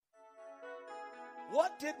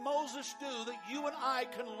What did Moses do that you and I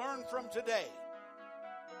can learn from today?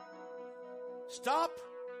 Stop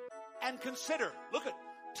and consider. Look at,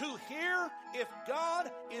 to hear if God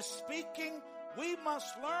is speaking, we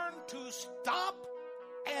must learn to stop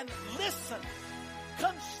and listen.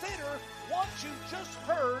 Consider what you just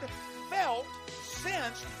heard, felt,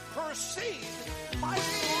 sensed, perceived by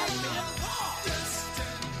God in God.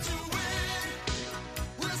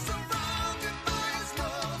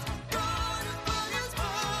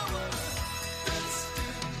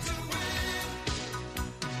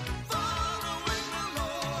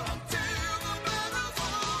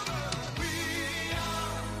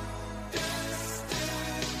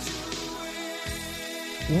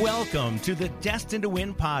 Welcome to the Destined to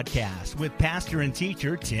Win podcast with pastor and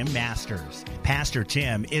teacher Tim Masters. Pastor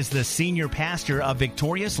Tim is the senior pastor of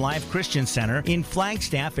Victorious Life Christian Center in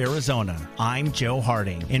Flagstaff, Arizona. I'm Joe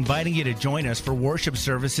Harding, inviting you to join us for worship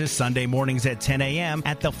services Sunday mornings at 10 a.m.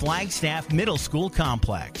 at the Flagstaff Middle School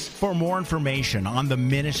Complex. For more information on the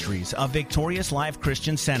ministries of Victorious Life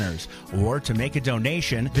Christian Centers or to make a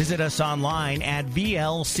donation, visit us online at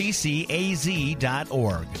vlccaz.org.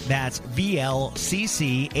 That's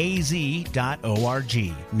vlccaz.org.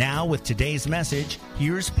 Now with today's message,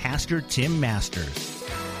 here's Pastor Tim Masters.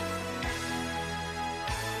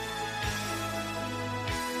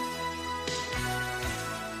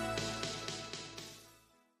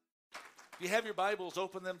 If you have your Bibles,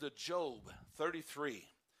 open them to Job 33.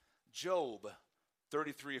 Job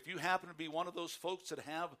 33. If you happen to be one of those folks that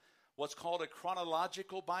have what's called a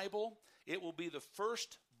chronological Bible, it will be the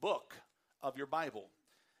first book of your Bible,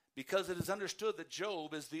 because it is understood that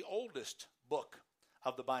Job is the oldest book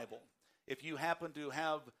of the Bible. If you happen to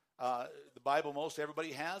have the Bible most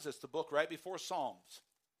everybody has, it's the book right before Psalms.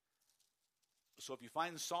 So if you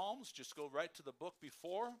find Psalms, just go right to the book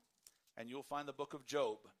before, and you'll find the book of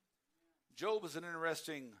Job. Job is an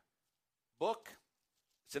interesting book.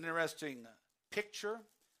 It's an interesting picture.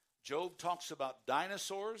 Job talks about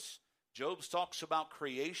dinosaurs. Job talks about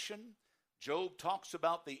creation. Job talks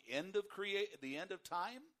about the end of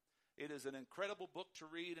time. It is an incredible book to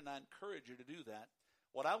read, and I encourage you to do that.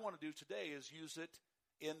 What I want to do today is use it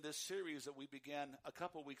in this series that we began a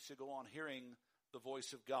couple weeks ago on hearing the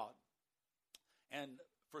voice of God. And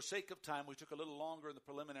for sake of time, we took a little longer in the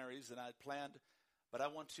preliminaries than I had planned, but I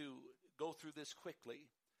want to go through this quickly.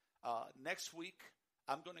 Next week,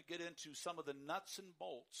 I'm going to get into some of the nuts and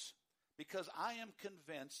bolts, because I am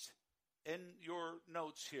convinced in your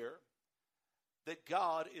notes here that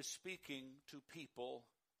God is speaking to people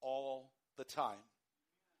all the time.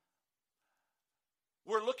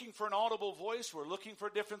 We're looking for an audible voice. We're looking for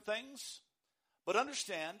different things. But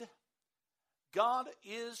understand, God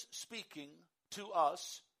is speaking to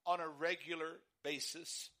us on a regular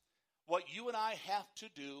basis. What you and I have to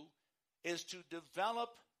do is to develop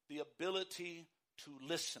the ability to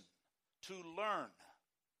listen, to learn.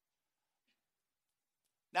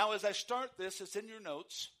 Now, as I start this, it's in your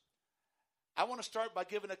notes. I want to start by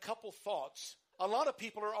giving a couple thoughts. A lot of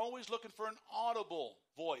people are always looking for an audible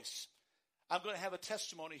voice. I'm going to have a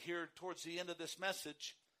testimony here towards the end of this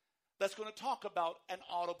message that's going to talk about an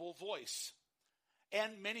audible voice.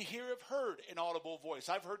 And many here have heard an audible voice.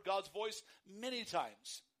 I've heard God's voice many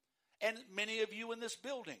times. And many of you in this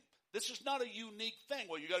building. This is not a unique thing.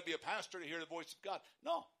 Well, you got to be a pastor to hear the voice of God.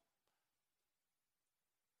 No.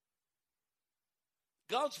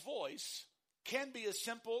 God's voice can be as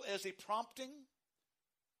simple as a prompting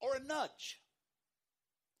or a nudge.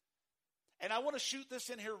 And I want to shoot this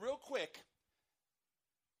in here real quick,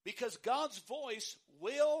 because God's voice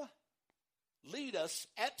will lead us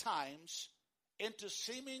at times into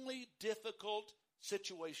seemingly difficult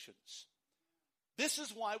situations. This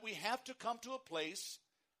is why we have to come to a place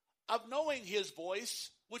of knowing His voice,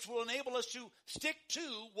 which will enable us to stick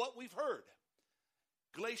to what we've heard.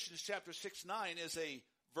 Galatians chapter 6:9 is a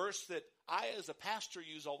verse that I as a pastor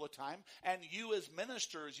use all the time, and you as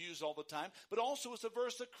ministers use all the time, but also it's a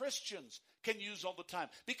verse that Christians can use all the time,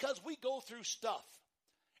 because we go through stuff.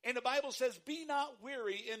 And the Bible says, be not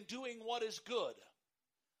weary in doing what is good,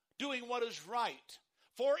 doing what is right.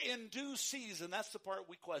 For in due season, that's the part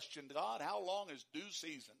we question. God, how long is due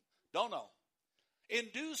season? Don't know. In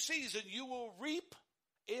due season, you will reap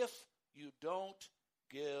if you don't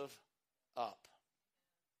give up.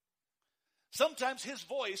 Sometimes His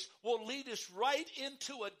voice will lead us right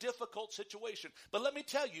into a difficult situation. But let me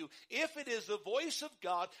tell you, if it is the voice of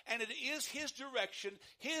God and it is His direction,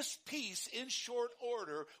 His peace in short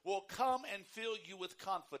order will come and fill you with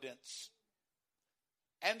confidence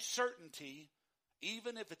and certainty,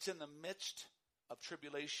 even if it's in the midst of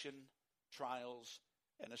tribulation, trials,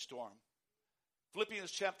 and a storm.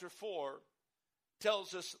 Philippians chapter 4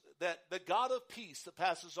 tells us that the God of peace that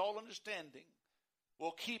passes all understanding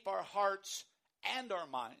will keep our hearts and our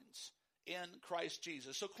minds in Christ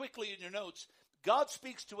Jesus. So quickly in your notes, God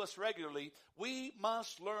speaks to us regularly. We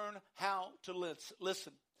must learn how to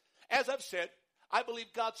listen. As I've said, I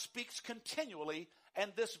believe God speaks continually,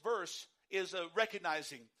 and this verse is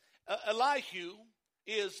recognizing. Elihu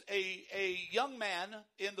is a young man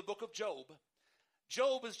in the book of Job.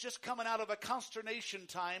 Job is just coming out of a consternation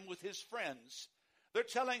time with his friends. They're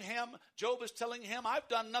telling him, Job is telling him, I've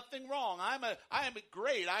done nothing wrong. I am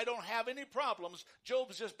great. I don't have any problems. Job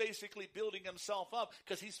is just basically building himself up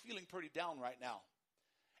because he's feeling pretty down right now.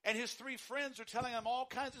 And his three friends are telling him all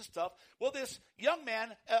kinds of stuff. Well, this young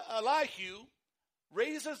man, Elihu,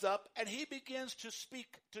 raises up and he begins to speak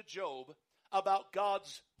to Job about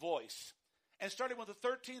God's voice. And starting with the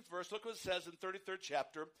 13th verse, look what it says in 33rd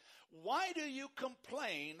chapter. Why do you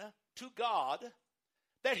complain to God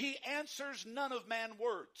that he answers none of man's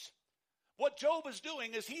words? What Job is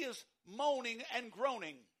doing is he is moaning and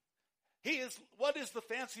groaning. He is, what is the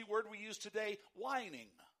fancy word we use today? Whining.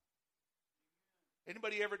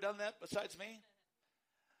 Anybody ever done that besides me?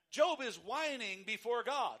 Job is whining before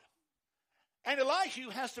God. And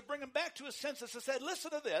Elihu has to bring him back to his senses and said,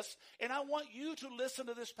 listen to this, and I want you to listen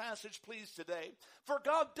to this passage, please, today. For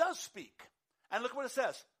God does speak. And look what it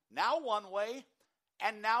says. Now one way,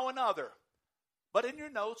 and now another. But in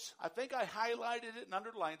your notes, I think I highlighted it and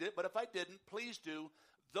underlined it, but if I didn't, please do.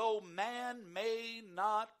 Though man may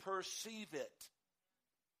not perceive it.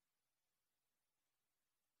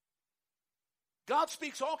 God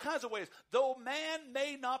speaks all kinds of ways, though man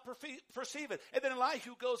may not perceive it. And then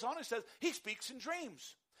Elihu goes on and says, he speaks in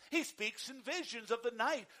dreams. He speaks in visions of the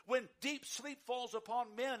night when deep sleep falls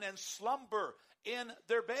upon men and slumber in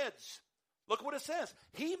their beds. Look what it says.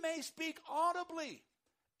 He may speak audibly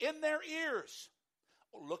in their ears.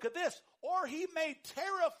 Look at this. Or he may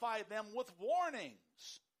terrify them with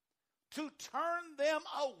warnings to turn them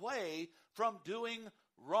away from doing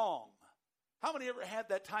wrong. How many ever had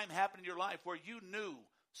that time happen in your life where you knew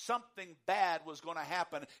something bad was going to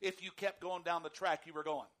happen if you kept going down the track you were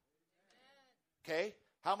going? Okay?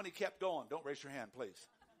 How many kept going? Don't raise your hand, please.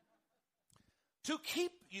 To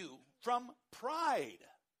keep you from pride.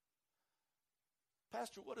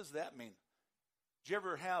 Pastor, what does that mean? Did you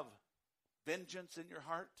ever have vengeance in your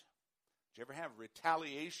heart? Did you ever have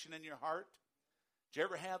retaliation in your heart? Did you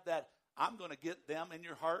ever have that I'm going to get them in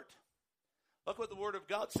your heart? Look what the Word of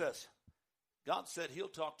God says. God said he'll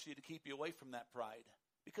talk to you to keep you away from that pride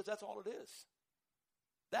because that's all it is.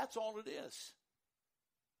 That's all it is.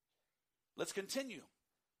 Let's continue.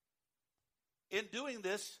 In doing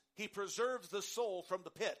this, he preserves the soul from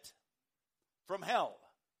the pit, from hell,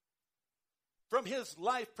 from his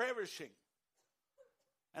life perishing.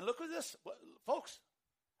 And look at this. Folks,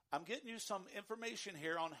 I'm getting you some information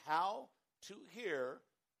here on how to hear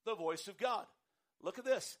the voice of God. Look at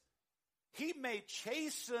this. He may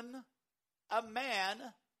chasten a man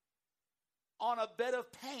on a bed of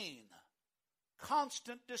pain,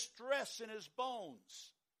 constant distress in his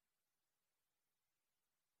bones.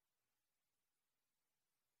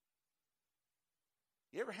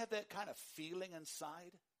 You ever had that kind of feeling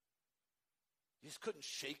inside? You just couldn't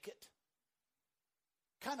shake it?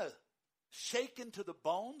 Kind of shaken to the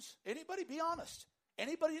bones? Anybody be honest?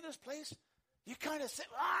 Anybody in this place? You kind of say,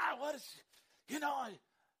 what is,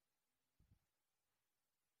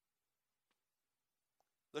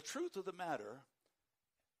 the truth of the matter,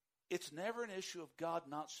 it's never an issue of God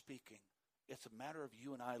not speaking. It's a matter of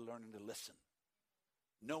you and I learning to listen,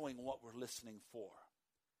 knowing what we're listening for.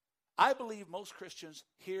 I believe most Christians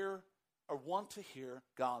hear or want to hear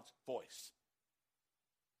God's voice,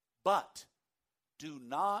 but do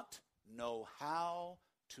not know how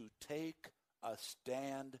to take a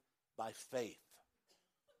stand by faith.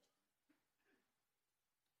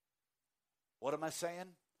 What am I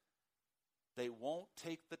saying? They won't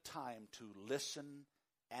take the time to listen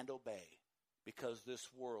and obey because this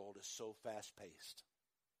world is so fast-paced.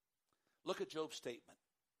 Look at Job's statement.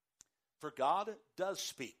 For God does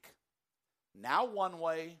speak, now one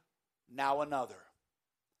way, now another.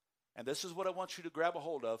 And this is what I want you to grab a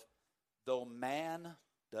hold of, though man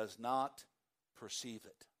does not perceive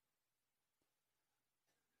it.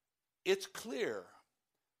 It's clear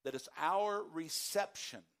that it's our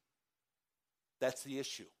reception that's the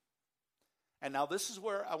issue. And now this is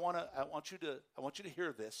where I want you to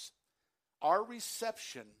hear this. Our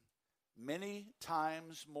reception, many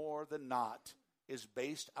times more than not, is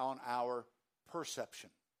based on our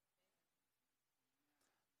perception.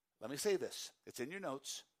 Let me say this. It's in your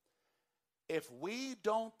notes. If we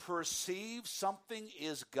don't perceive something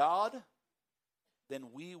is God,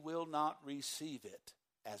 then we will not receive it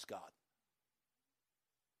as God.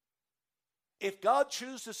 If God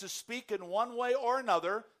chooses to speak in one way or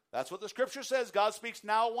another, that's what the scripture says. God speaks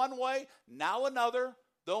now one way, now another,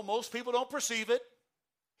 though most people don't perceive it.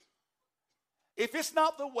 If it's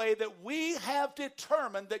not the way that we have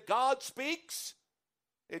determined that God speaks,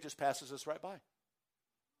 it just passes us right by.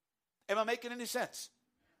 Am I making any sense?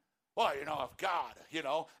 Well, of God,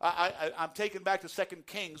 I'm taken back to 2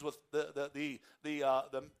 Kings with the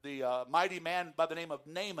mighty man by the name of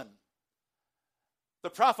Naaman. The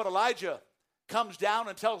prophet Elijah comes down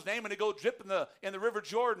and tells Naaman to go dip in the river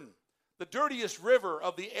Jordan, the dirtiest river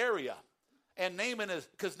of the area. And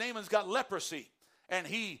because Naaman's got leprosy, and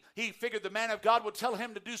he figured the man of God would tell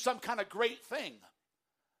him to do some kind of great thing.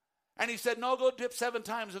 And he said, no, go dip 7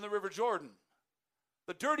 times in the river Jordan,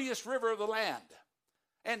 the dirtiest river of the land.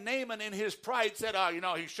 And Naaman in his pride said,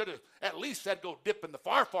 he should have at least said go dip in the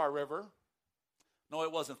far, far river. No,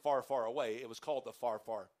 it wasn't far, far away. It was called the far,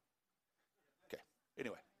 far. Okay,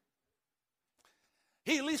 anyway.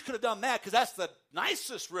 He at least could have done that because that's the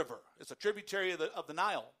nicest river. It's a tributary of the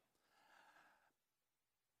Nile.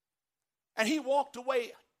 And he walked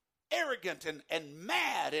away arrogant and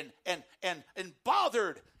mad and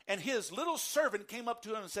bothered. And his little servant came up to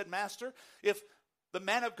him and said, Master, if the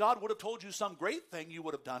man of God would have told you some great thing, you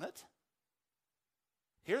would have done it.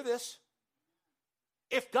 Hear this.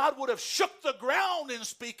 If God would have shook the ground in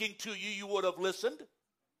speaking to you, you would have listened. But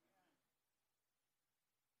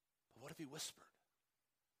what if he whispered?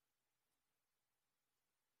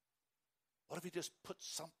 What if he just put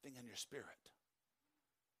something in your spirit?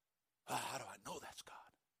 How do I know that's God?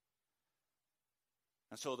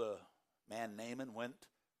 And so the man Naaman went,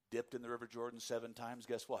 dipped in the river Jordan 7 times.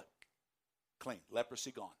 Guess what? Clean.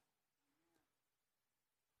 Leprosy gone.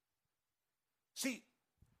 See,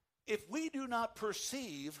 if we do not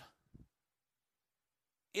perceive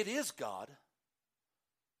it is God,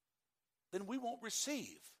 then we won't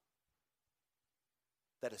receive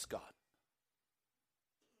that it's God.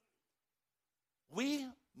 We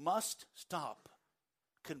must stop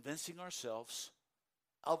convincing ourselves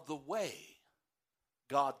of the way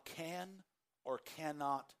God can or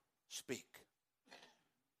cannot speak.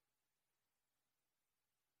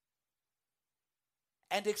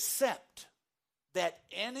 And accept that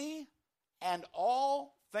any and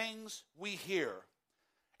all things we hear,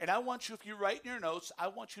 and I want you, if you write in your notes, I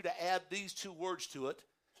want you to add these 2 words to it: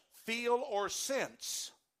 feel or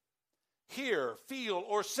sense. Hear, feel,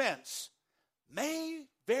 or sense may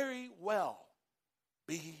very well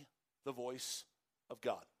be the voice of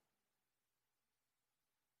God.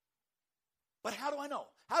 But how do I know?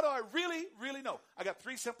 How do I really, really know? I got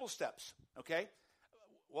 3 simple steps, okay?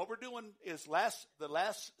 What we're doing is the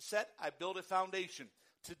last set, I build a foundation.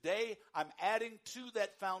 Today, I'm adding to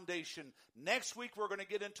that foundation. Next week, we're going to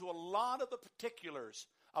get into a lot of the particulars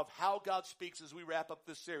of how God speaks as we wrap up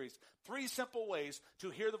this series. 3 simple ways to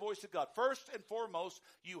hear the voice of God. First and foremost,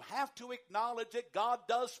 you have to acknowledge that God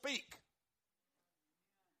does speak.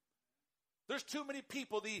 There's too many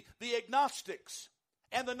people, the agnostics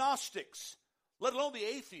and the Gnostics, let alone the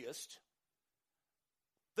atheist.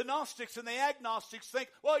 The Gnostics and the agnostics think,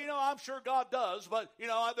 well, I'm sure God does, but,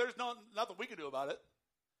 there's nothing we can do about it.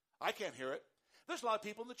 I can't hear it. There's a lot of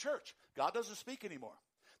people in the church. God doesn't speak anymore.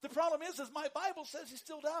 The problem is my Bible says he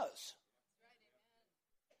still does.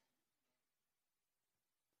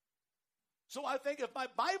 So I think if my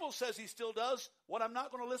Bible says he still does, what I'm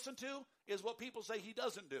not going to listen to is what people say he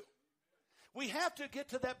doesn't do. We have to get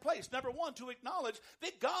to that place. Number 1, to acknowledge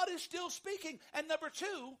that God is still speaking. And number 2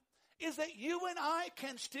 is that you and I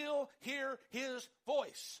can still hear his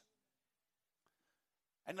voice.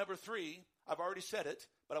 And number 3, I've already said it,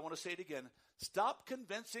 but I want to say it again. Stop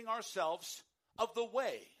convincing ourselves of the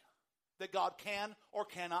way that God can or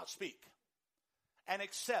cannot speak. And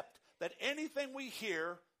accept that anything we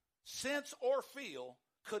hear, sense, or feel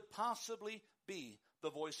could possibly be the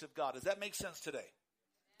voice of God. Does that make sense today?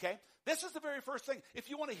 Okay? This is the very first thing. If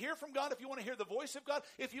you want to hear from God, if you want to hear the voice of God,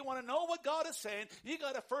 if you want to know what God is saying, you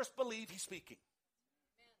got to first believe he's speaking.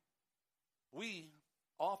 Amen. We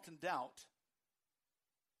often doubt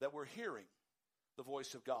that we're hearing the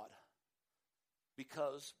voice of God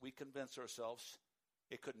because we convince ourselves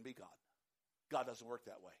it couldn't be God. God doesn't work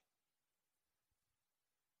that way.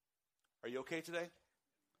 Are you okay today?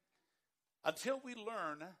 Until we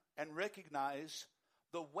learn and recognize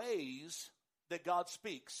the ways that God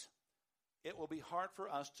speaks, it will be hard for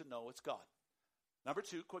us to know it's God. Number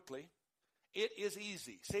 2, quickly, it is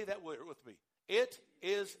easy. Say that word with me. It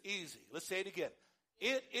is easy. Let's say it again.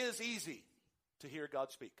 It is easy to hear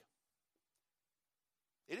God speak.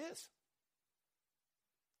 It is.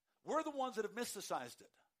 We're the ones that have mysticized it.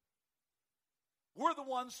 We're the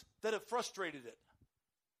ones that have frustrated it.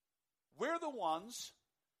 We're the ones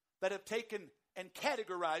that have taken and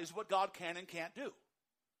categorized what God can and can't do.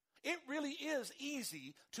 It really is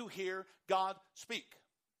easy to hear God speak.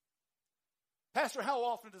 Pastor, how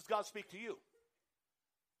often does God speak to you?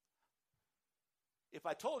 If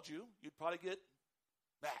I told you, you'd probably get,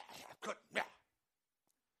 I couldn't.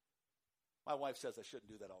 My wife says I shouldn't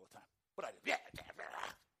do that all the time, but I do.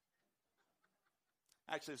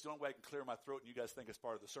 Actually, it's the only way I can clear my throat and you guys think it's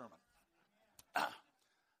part of the sermon.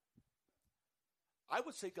 I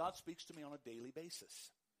would say God speaks to me on a daily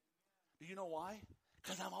basis. Do you know why?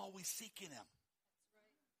 Because I'm always seeking him.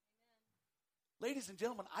 Right. Ladies and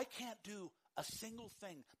gentlemen, I can't do a single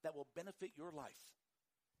thing that will benefit your life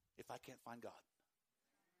if I can't find God.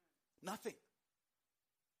 Nothing.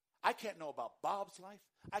 I can't know about Bob's life.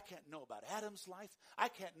 I can't know about Adam's life. I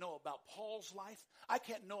can't know about Paul's life. I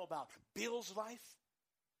can't know about Bill's life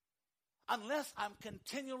unless I'm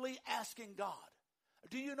continually asking God.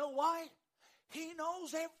 Do you know why? He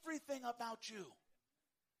knows everything about you.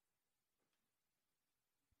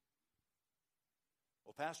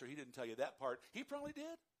 Well, Pastor, he didn't tell you that part. He probably did.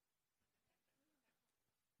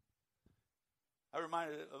 I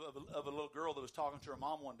reminded of a little girl that was talking to her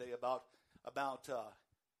mom one day about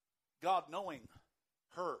God knowing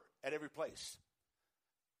her at every place.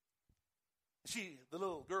 The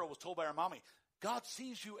little girl was told by her mommy, God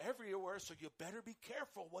sees you everywhere, so you better be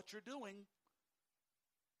careful what you're doing.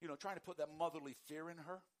 You know, trying to put that motherly fear in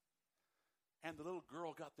her. And the little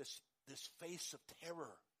girl got this face of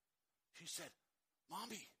terror. She said,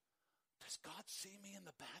 Mommy, does God see me in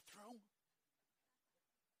the bathroom?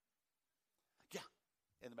 Yeah,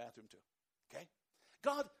 in the bathroom too. Okay?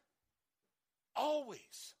 God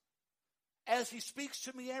always, as he speaks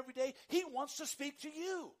to me every day, he wants to speak to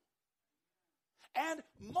you. And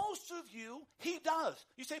most of you, he does.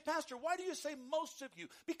 You say, Pastor, why do you say most of you?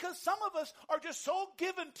 Because some of us are just so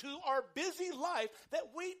given to our busy life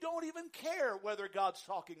that we don't even care whether God's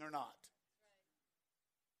talking or not.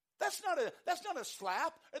 That's not a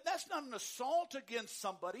slap. That's not an assault against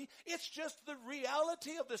somebody. It's just the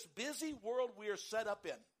reality of this busy world we are set up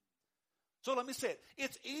in. So let me say it.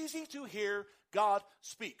 It's easy to hear God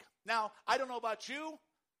speak. Now, I don't know about you.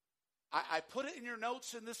 I put it in your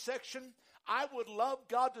notes in this section. I would love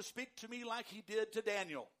God to speak to me like he did to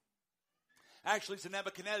Daniel. Actually, it's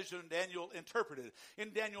Nebuchadnezzar, and Daniel interpreted it.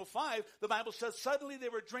 In Daniel 5, the Bible says, suddenly they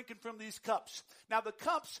were drinking from these cups. Now, the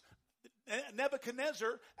cups,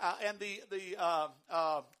 Nebuchadnezzar and the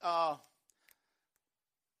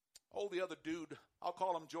other dude, I'll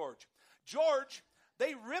call him George. George,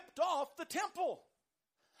 they ripped off the temple.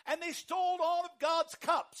 And they stole all of God's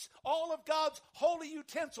cups, all of God's holy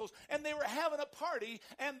utensils, and they were having a party,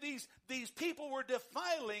 and these people were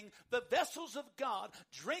defiling the vessels of God,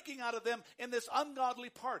 drinking out of them in this ungodly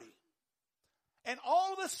party. And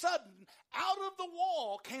all of a sudden, out of the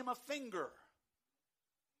wall came a finger.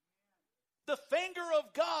 The finger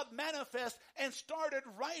of God manifested and started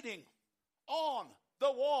writing on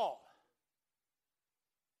the wall.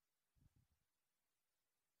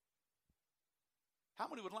 How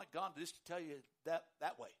many would like God just to tell you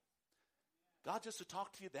that way? God just to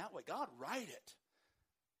talk to you that way. God, write it.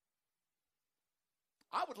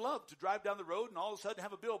 I would love to drive down the road and all of a sudden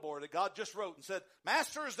have a billboard that God just wrote and said,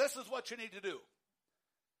 Masters, this is what you need to do.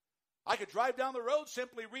 I could drive down the road,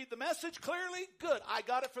 simply read the message clearly. Good, I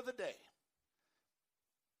got it for the day.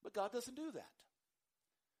 But God doesn't do that.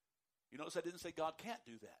 You notice I didn't say God can't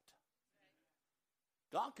do that.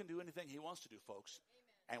 God can do anything he wants to do, folks.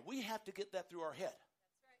 And we have to get that through our head.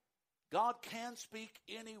 God can speak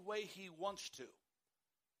any way he wants to.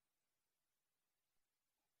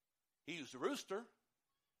 He used a rooster.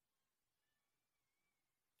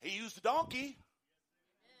 He used a donkey.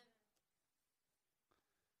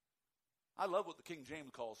 I love what the King James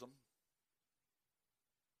calls them.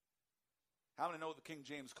 How many know what the King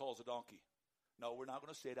James calls a donkey? No, we're not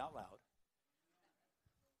going to say it out loud.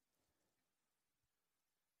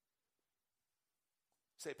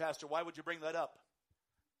 Say, Pastor, why would you bring that up?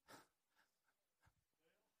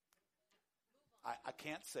 I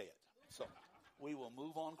can't say it. So we will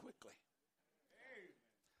move on quickly.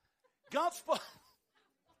 God spoke.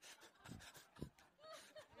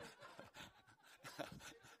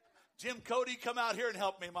 Jim Cody, come out here and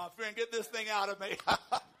help me, my friend. Get this thing out of me.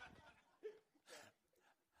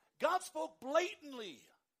 God spoke blatantly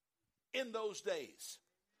in those days.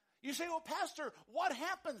 You say, well, Pastor, what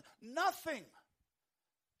happened? Nothing.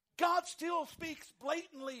 God still speaks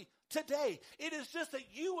blatantly today. It is just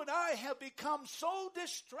that you and I have become so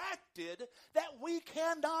distracted that we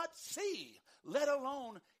cannot see let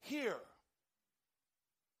alone hear.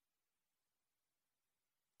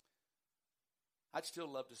 I'd still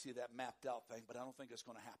love to see that mapped out thing, but I don't think it's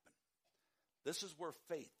going to happen. This is where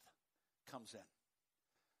faith comes in.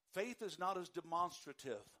 Faith is not as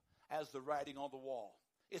demonstrative as the writing on the wall.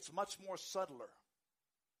 It's much more subtler.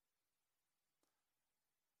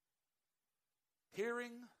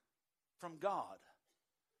 Hearing from God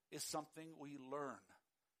is something we learn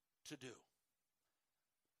to do.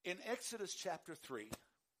 In Exodus chapter 3,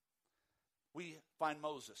 we find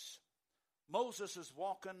Moses. Moses is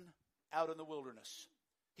walking out in the wilderness.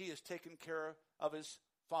 He has taken care of his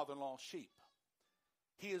father-in-law's sheep.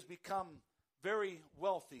 He has become very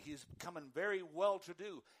wealthy. He's becoming very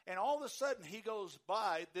well-to-do. And all of a sudden, he goes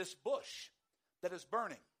by this bush that is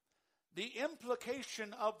burning. The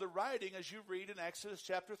implication of the writing, as you read in Exodus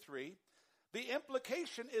chapter 3, the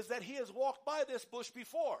implication is that he has walked by this bush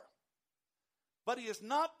before, but he has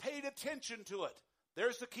not paid attention to it.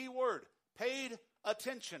 There's the key word, paid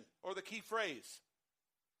attention, or the key phrase.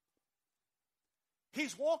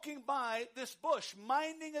 He's walking by this bush,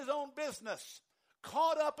 minding his own business,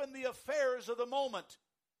 caught up in the affairs of the moment.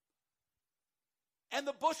 And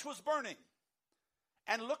the bush was burning.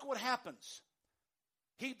 And look what happens.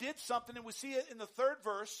 He did something, and we see it in the 3rd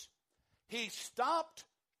verse. He stopped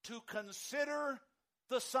to consider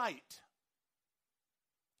the sight.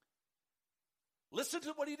 Listen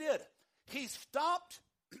to what he did. He stopped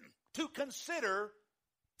to consider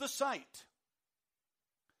the sight.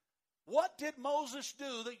 What did Moses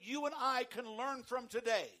do that you and I can learn from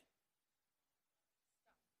today?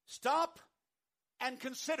 Stop and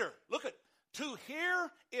consider. Look at, to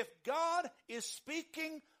hear if God is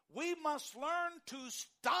speaking, we must learn to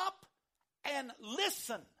stop and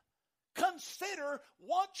listen. Consider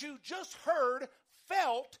what you just heard,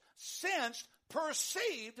 felt, sensed,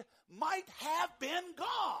 perceived might have been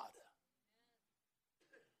God.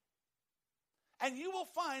 And you will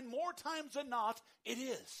find more times than not, it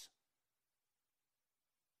is.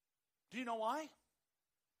 Do you know why?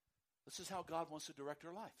 This is how God wants to direct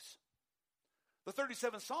our lives. The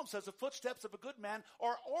 37th Psalm says the footsteps of a good man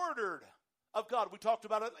are ordered of God. We talked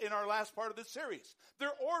about it in our last part of this series. They're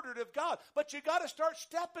ordered of God. But you got to start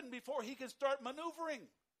stepping before he can start maneuvering.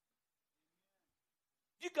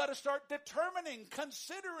 You got to start determining,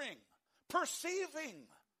 considering, perceiving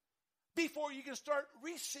before you can start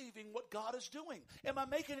receiving what God is doing. Am I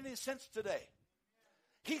making any sense today?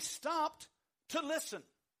 He stopped to listen.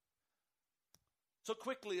 So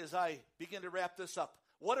quickly as I begin to wrap this up,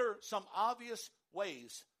 what are some obvious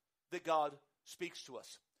ways that God speaks to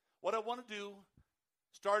us? What I want to do,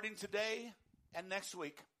 starting today and next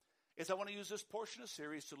week, is I want to use this portion of the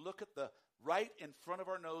series to look at the right in front of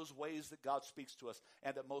our nose ways that God speaks to us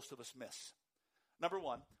and that most of us miss. Number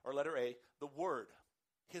 1, or letter A, the Word,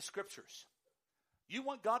 His Scriptures. You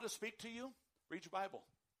want God to speak to you? Read your Bible.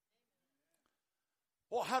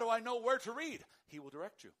 Well, how do I know where to read? He will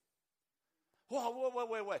direct you. Well,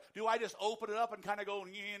 wait. Do I just open it up and kind of go,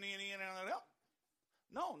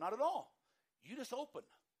 no, not at all. You just open.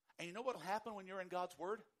 And you know what will happen when you're in God's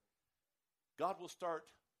Word? God will start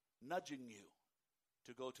nudging you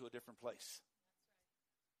to go to a different place.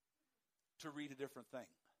 To read a different thing.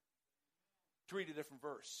 To read a different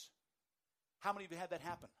verse. How many of you had that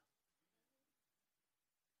happen?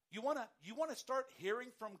 You want to start hearing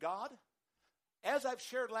from God? As I've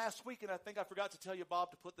shared last week, and I think I forgot to tell you, Bob,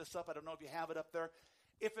 to put this up. I don't know if you have it up there.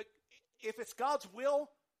 If it's God's will,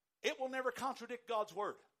 it will never contradict God's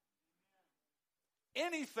Word.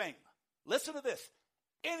 Anything, listen to this,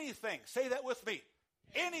 anything, say that with me,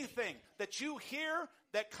 anything that you hear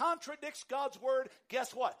that contradicts God's Word,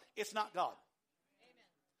 guess what? It's not God. Amen.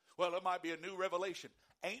 Well, it might be a new revelation.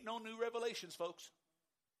 Ain't no new revelations, folks.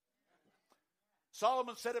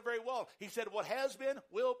 Solomon said it very well. He said, what has been,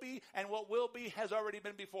 will be, and what will be has already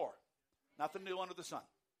been before. Nothing new under the sun.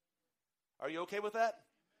 Are you okay with that?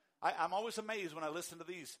 I'm always amazed when I listen to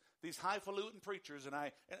these highfalutin preachers, and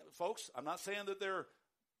folks, I'm not saying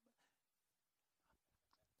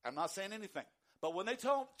anything. But when they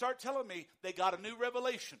start telling me they got a new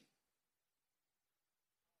revelation,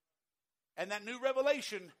 and that new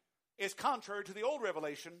revelation is contrary to the old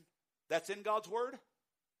revelation that's in God's Word,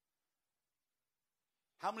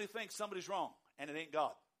 how many think somebody's wrong and it ain't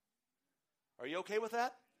God? Are you okay with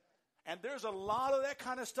that? And there's a lot of that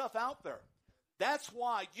kind of stuff out there. That's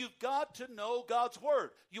why you've got to know God's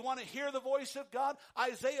Word. You want to hear the voice of God?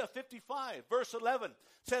 Isaiah 55, verse 11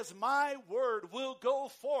 says, my word will go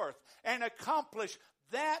forth and accomplish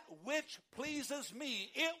that which pleases me.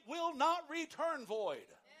 It will not return void.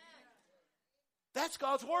 Amen. That's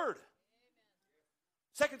God's Word. Amen.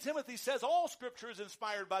 2 Timothy says all Scripture is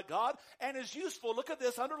inspired by God and is useful, look at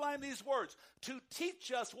this, underline these words, to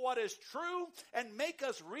teach us what is true and make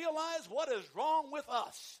us realize what is wrong with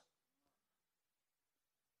us.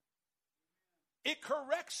 It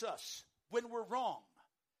corrects us when we're wrong.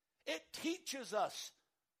 It teaches us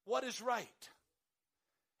what is right.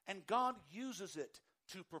 And God uses it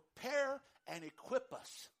to prepare and equip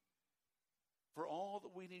us for all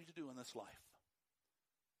that we need to do in this life.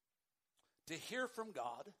 To hear from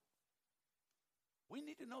God, we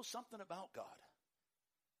need to know something about God.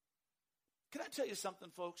 Can I tell you something,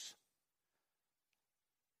 folks?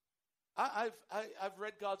 I've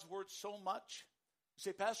read God's word so much. You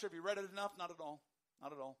say, Pastor, have you read it enough? Not at all.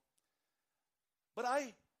 Not at all. But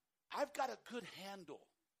I've got a good handle,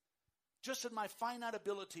 just in my finite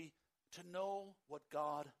ability, to know what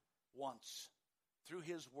God wants through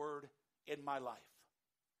his word in my life.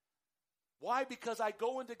 Why? Because I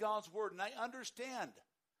go into God's word and I understand,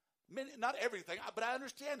 not everything, but I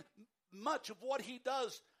understand much of what he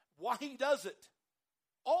does, why he does it.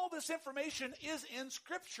 All this information is in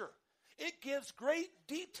Scripture. It gives great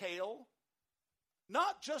detail,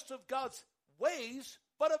 not just of God's ways,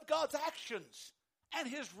 but of God's actions and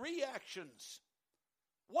his reactions.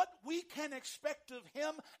 What we can expect of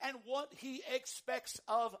him and what he expects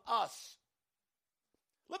of us.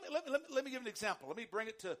 Let me give an example. Let me bring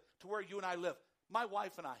it to where you and I live. My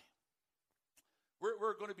wife and I,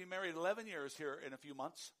 we're going to be married 11 years here in a few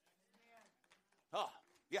months. Oh,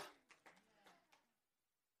 yeah.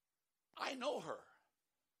 I know her.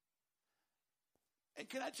 And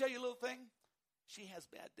can I tell you a little thing? She has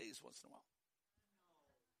bad days once in a while.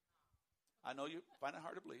 I know you find it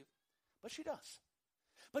hard to believe, but she does.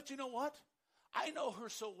 But you know what? I know her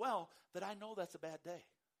so well that I know that's a bad day.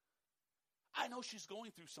 I know she's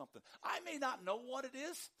going through something. I may not know what it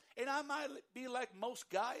is, and I might be like most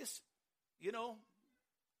guys, you know,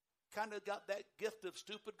 kind of got that gift of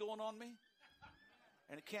stupid going on me,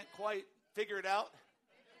 and I can't quite figure it out.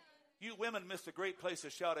 You women missed a great place to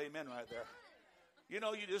shout amen right there. You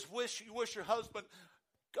know, you just wish your husband,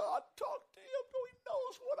 God, talk to him so he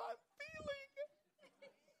knows what I'm feeling.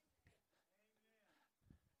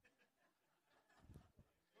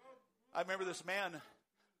 I remember this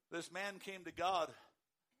man came to God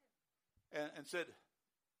and said,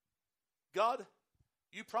 God,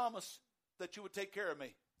 you promised that you would take care of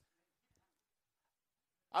me.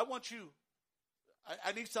 I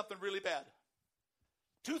need something really bad.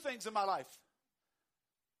 2 things in my life.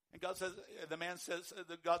 And God says,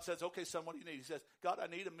 God says, okay, son, what do you need? He says, God, I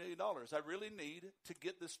need $1 million. I really need to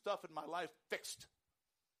get this stuff in my life fixed.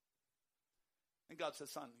 And God says,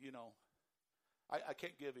 son, you know, I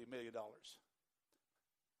can't give you $1 million.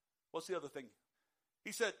 What's the other thing?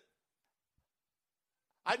 He said,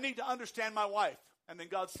 I need to understand my wife. And then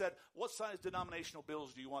God said, what size denominational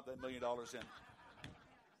bills do you want that $1 million in?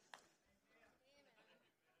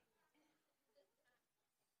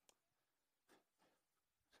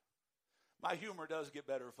 My humor does get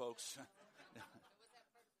better, folks.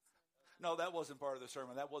 No, that wasn't part of the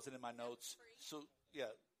sermon. That wasn't in my notes. So, yeah,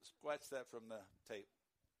 scratch that from the tape.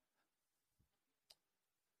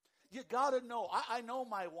 You got to know. I know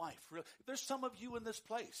my wife. There's some of you in this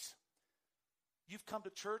place. You've come to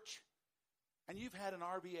church, and you've had an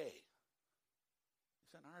RBA.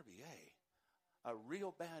 It's an RBA. A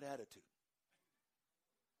real bad attitude.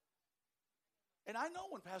 And I know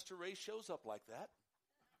when Pastor Ray shows up like that.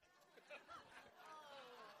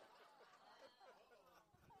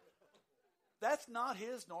 That's not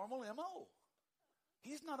his normal MO.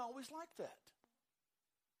 He's not always like that.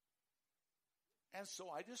 And so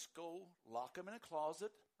I just go lock him in a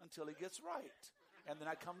closet until he gets right. And then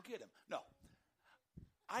I come get him. No.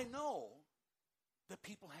 I know that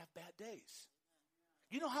people have bad days.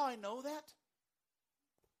 You know how I know that?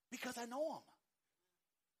 Because I know them.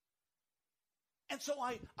 And so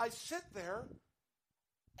I sit there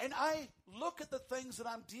and I look at the things that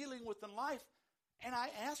I'm dealing with in life, and I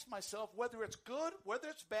ask myself whether it's good, whether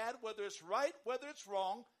it's bad, whether it's right, whether it's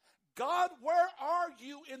wrong. God, where are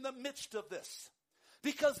you in the midst of this?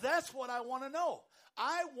 Because that's what I want to know.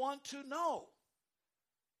 I want to know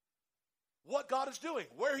what God is doing,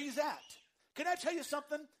 where he's at. Can I tell you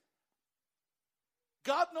something?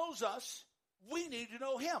 God knows us. We need to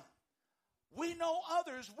know him. We know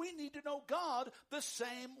others. We need to know God the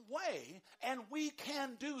same way, and we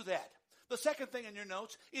can do that. The second thing in your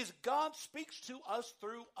notes is God speaks to us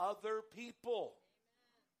through other people.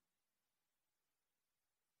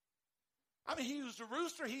 I mean, he used a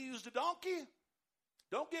rooster. He used a donkey.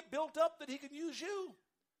 Don't get built up that he can use you.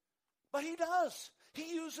 But he does.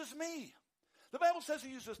 He uses me. The Bible says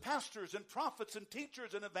he uses pastors and prophets and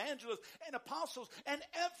teachers and evangelists and apostles and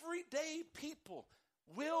everyday people.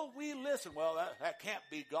 Will we listen? Well, that can't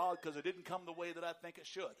be God because it didn't come the way that I think it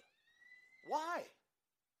should. Why?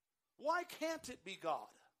 Why can't it be God?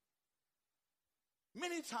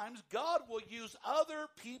 Many times God will use other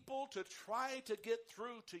people to try to get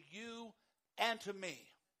through to you and to me.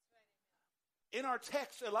 In our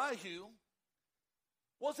text, Elihu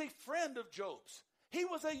was a friend of Job's. He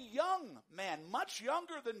was a young man, much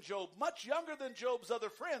younger than Job, much younger than Job's other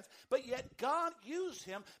friends, but yet God used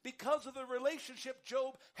him because of the relationship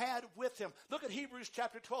Job had with him. Look at Hebrews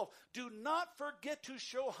chapter 12. Do not forget to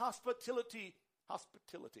show hospitality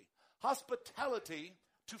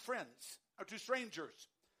to friends or to strangers.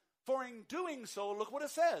 For in doing so, look what it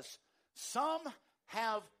says. Some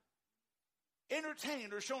have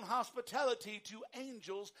entertained or shown hospitality to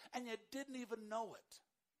angels and yet didn't even know it.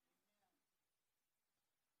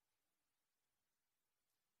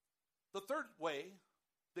 The third way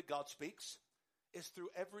that God speaks is through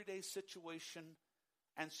everyday situation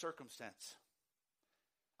and circumstance.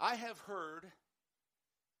 I have heard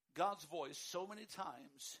God's voice so many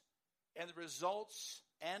times, and the results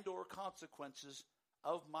and or consequences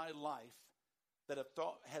of my life that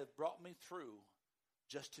have brought me through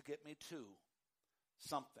just to get me to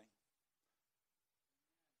something.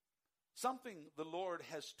 Something the Lord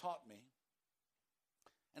has taught me,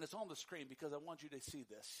 and it's on the screen because I want you to see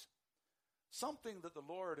this. Something that the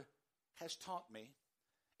Lord has taught me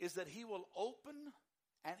is that he will open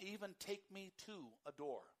and even take me to a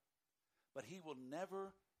door, but he will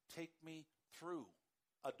never take me through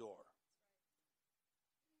a door.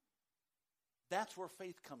 That's where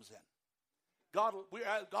faith comes in. God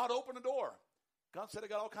opened a door. God said, I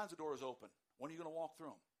got all kinds of doors open. When are you going to walk through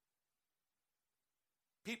them?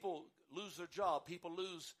 People lose their job. People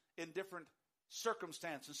lose in different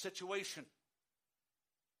circumstance and situation.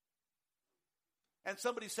 And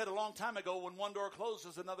somebody said a long time ago, when one door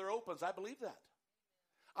closes, another opens. I believe that.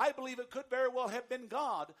 I believe it could very well have been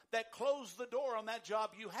God that closed the door on that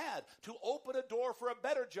job you had to open a door for a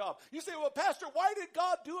better job. You say, well, Pastor, why did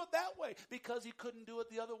God do it that way? Because he couldn't do it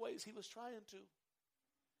the other ways he was trying to.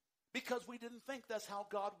 Because we didn't think that's how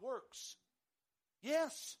God works.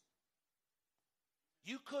 Yes.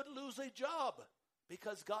 You could lose a job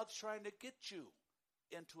because God's trying to get you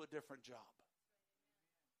into a different job.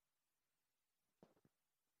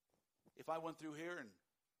 If I went through here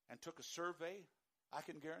and took a survey, I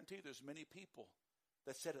can guarantee there's many people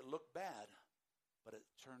that said it looked bad, but it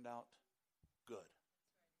turned out good.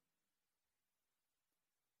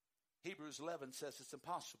 Hebrews 11 says it's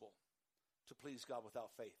impossible to please God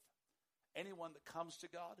without faith. Anyone that comes to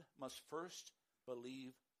God must first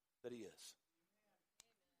believe that he is.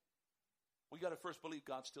 We got to first believe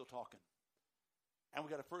God's still talking. And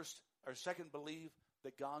we got to second, believe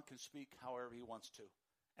that God can speak however he wants to.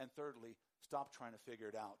 And thirdly, stop trying to figure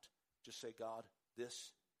it out. Just say, God,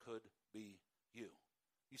 this could be you.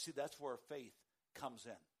 You see, that's where faith comes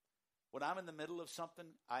in. When I'm in the middle of something,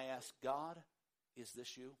 I ask God, is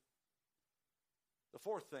this you? The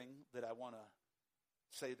fourth thing that I want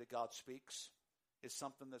to say that God speaks is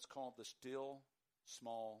something that's called the still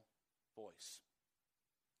small voice.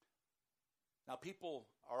 Now, people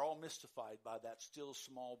are all mystified by that still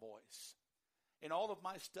small voice. In all of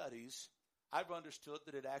my studies, I've understood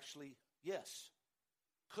that it actually, yes,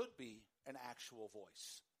 could be an actual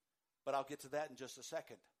voice. But I'll get to that in just a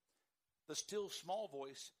second. The still small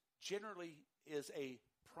voice generally is a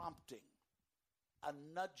prompting, a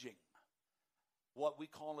nudging. What we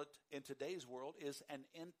call it in today's world is an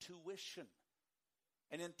intuition,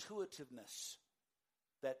 an intuitiveness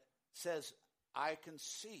that says, I can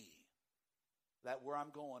see that where I'm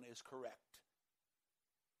going is correct.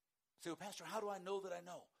 Say, well, Pastor, how do I know that I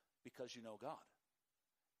know? Because you know God.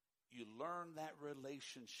 You learn that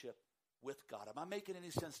relationship with God. Am I making any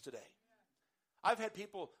sense today? I've had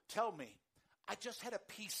people tell me, I just had a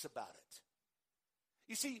peace about it.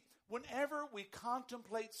 You see, whenever we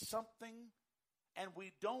contemplate something and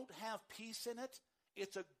we don't have peace in it,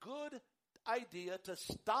 it's a good idea to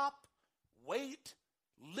stop, wait,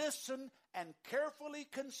 listen, and carefully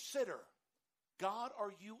consider, God,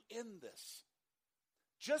 are you in this?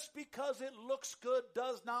 Just because it looks good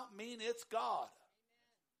does not mean it's God.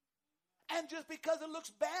 And just because it looks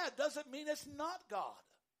bad doesn't mean it's not God.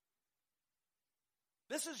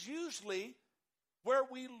 This is usually where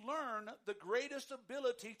we learn the greatest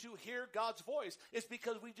ability to hear God's voice. It's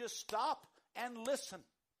because we just stop and listen.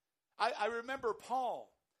 I remember Paul,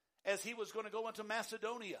 as he was going to go into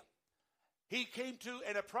Macedonia. He came to,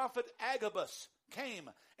 and a prophet Agabus came.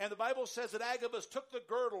 And the Bible says that Agabus took the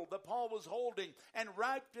girdle that Paul was holding and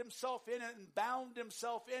wrapped himself in it and bound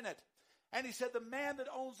himself in it. And he said, the man that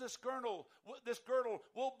owns this girdle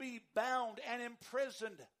will be bound and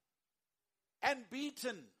imprisoned and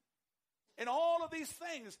beaten and all of these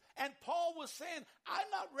things. And Paul was saying, I'm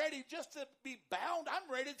not ready just to be bound.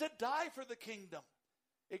 I'm ready to die for the kingdom.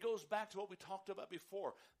 It goes back to what we talked about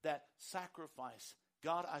before, that sacrifice.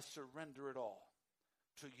 God, I surrender it all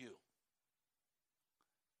to you.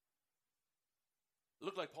 It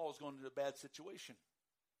looked like Paul was going into a bad situation,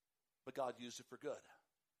 but God used it for good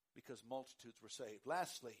because multitudes were saved.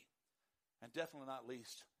 Lastly, and definitely not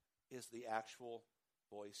least, is the actual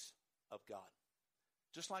voice of God.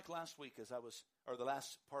 Just like last week the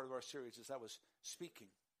last part of our series as I was speaking,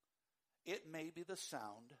 it may be the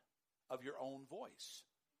sound of your own voice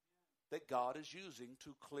that God is using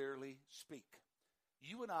to clearly speak.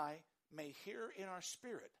 You and I may hear in our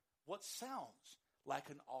spirit what sounds like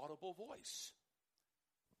an audible voice.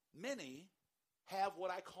 Many have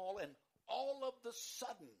what I call an all of the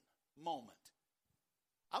sudden moment.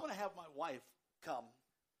 I'm going to have my wife come,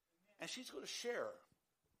 and she's going to share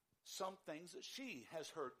some things that she has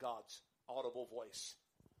heard God's audible voice.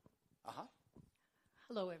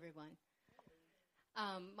 Hello, everyone.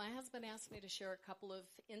 My husband asked me to share a couple of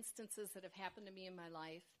instances that have happened to me in my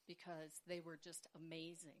life because they were just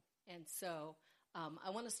amazing. And so I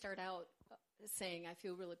want to start out saying I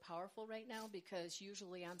feel really powerful right now because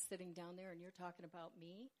usually I'm sitting down there and you're talking about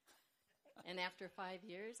me. And after 5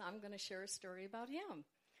 years, I'm going to share a story about him.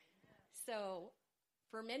 So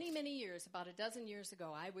for many, many years, about a dozen years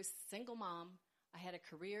ago, I was a single mom. I had a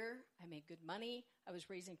career. I made good money. I was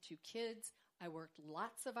raising 2 kids. I worked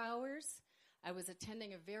lots of hours. I was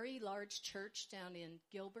attending a very large church down in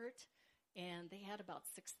Gilbert, and they had about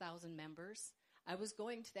 6,000 members. I was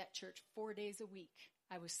going to that church 4 days a week.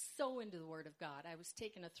 I was so into the Word of God. I was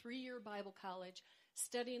taking a 3-year Bible college,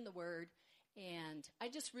 studying the Word, and I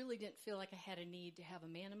just really didn't feel like I had a need to have a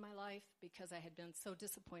man in my life because I had been so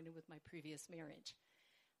disappointed with my previous marriage.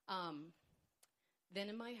 Then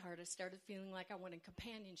in my heart, I started feeling like I wanted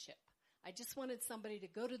companionship. I just wanted somebody to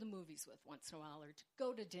go to the movies with once in a while or to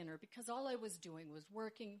go to dinner because all I was doing was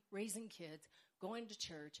working, raising kids, going to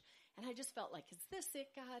church, and I just felt like, is this it,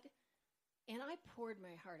 God? And I poured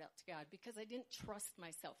my heart out to God because I didn't trust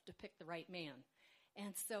myself to pick the right man.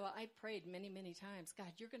 And so I prayed many, many times,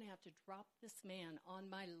 God, you're going to have to drop this man on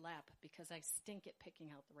my lap because I stink at picking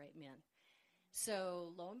out the right men.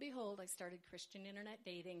 So lo and behold, I started Christian internet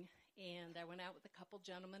dating, and I went out with a couple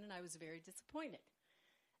gentlemen, and I was very disappointed.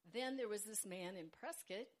 Then there was this man in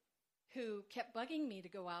Prescott who kept bugging me to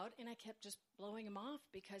go out, and I kept just blowing him off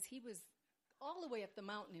because he was all the way up the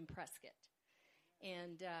mountain in Prescott.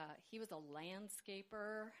 And he was a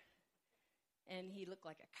landscaper, and he looked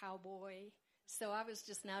like a cowboy. So I was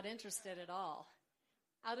just not interested at all.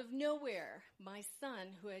 Out of nowhere, my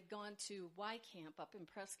son, who had gone to Y Camp up in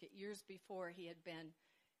Prescott years before he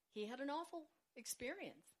had an awful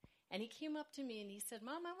experience. And he came up to me and he said,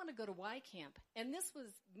 Mom, I want to go to Y Camp. And this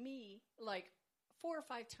was me, like 4 or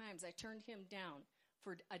 5 times I turned him down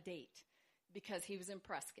for a date because he was in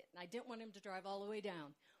Prescott. And I didn't want him to drive all the way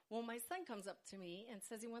down. Well, my son comes up to me and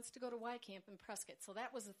says he wants to go to Y Camp in Prescott. So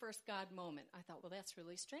that was the first God moment. I thought, well, that's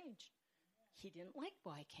really strange. He didn't like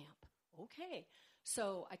Y Camp. Okay.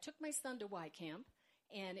 So I took my son to Y Camp,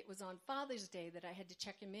 and it was on Father's Day that I had to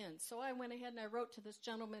check him in. So I went ahead and I wrote to this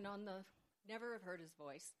gentleman never have heard his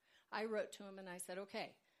voice. I wrote to him and I said,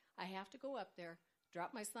 okay, I have to go up there,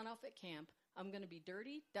 drop my son off at camp. I'm going to be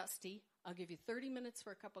dirty, dusty. I'll give you 30 minutes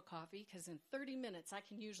for a cup of coffee because in 30 minutes I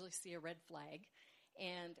can usually see a red flag.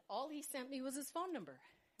 And all he sent me was his phone number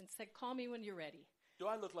and said, call me when you're ready. Do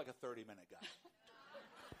I look like a 30-minute guy?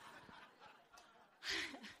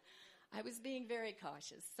 I was being very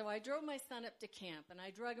cautious. So I drove my son up to camp, and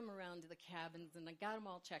I drug him around to the cabins, and I got him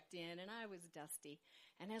all checked in, and I was dusty.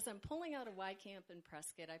 And as I'm pulling out of Y Camp in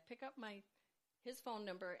Prescott, I pick up his phone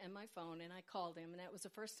number and my phone, and I called him, and that was the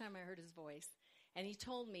first time I heard his voice. And he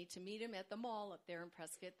told me to meet him at the mall up there in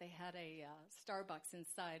Prescott. They had a Starbucks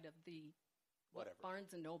inside of the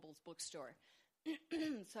Barnes & Noble's bookstore.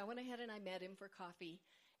 So I went ahead and I met him for coffee,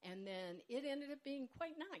 and then it ended up being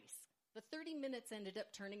quite nice. The 30 minutes ended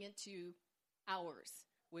up turning into hours.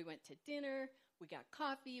 We went to dinner, we got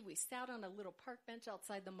coffee, we sat on a little park bench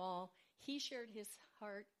outside the mall. He shared his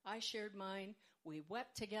heart, I shared mine. We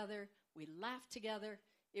wept together, we laughed together.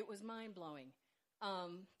 It was mind-blowing.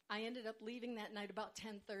 I ended up leaving that night about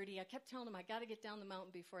 10:30. I kept telling him, I got to get down the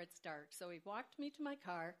mountain before it's dark. So he walked me to my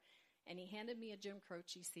car, and he handed me a Jim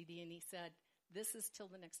Croce CD, and he said, this is till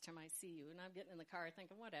the next time I see you. And I'm getting in the car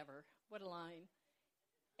thinking, whatever, what a line.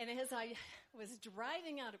 And as I was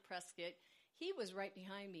driving out of Prescott, he was right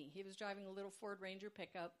behind me. He was driving a little Ford Ranger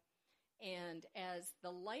pickup. And as the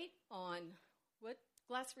light on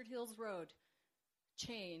Glassford Hills Road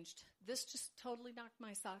changed, this just totally knocked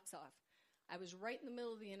my socks off. I was right in the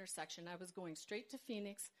middle of the intersection. I was going straight to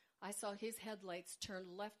Phoenix. I saw his headlights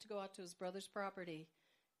turn left to go out to his brother's property.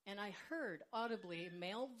 And I heard audibly a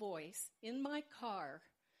male voice in my car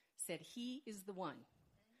said, "He is the one."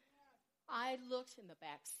 I looked in the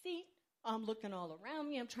back seat. I'm looking all around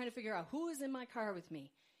me. I'm trying to figure out who is in my car with me.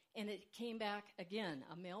 And it came back again,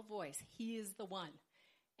 a male voice. "He is the one."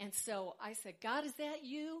 And so I said, "God, is that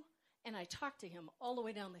you?" And I talked to him all the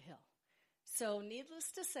way down the hill. So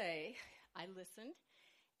needless to say, I listened,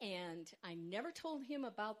 and I never told him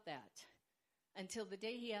about that until the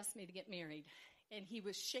day he asked me to get married. And he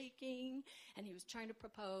was shaking, and he was trying to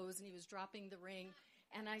propose, and he was dropping the ring.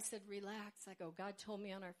 And I said, "Relax." I go, "God told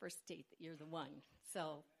me on our first date that you're the one."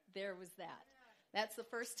 So there was that. That's the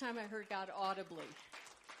first time I heard God audibly.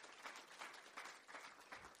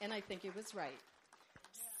 And I think it was right.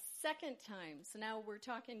 Second time, so now we're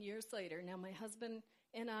talking years later. Now my husband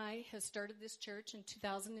and I have started this church in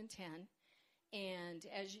 2010. And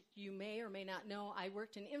as you may or may not know, I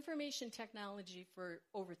worked in information technology for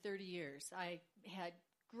over 30 years. I had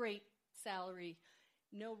great salary,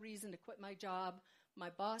 no reason to quit my job. My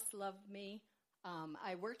boss loved me.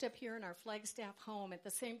 I worked up here in our Flagstaff home at the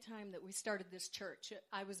same time that we started this church.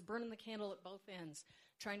 I was burning the candle at both ends,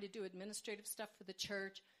 trying to do administrative stuff for the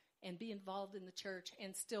church and be involved in the church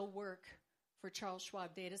and still work for Charles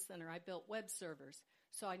Schwab Data Center. I built web servers.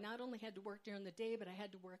 So I not only had to work during the day, but I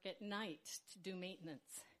had to work at night to do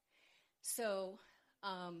maintenance. So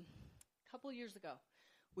a couple years ago,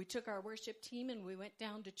 we took our worship team and we went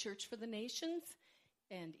down to Church for the Nations.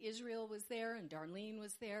 And Israel was there and Darlene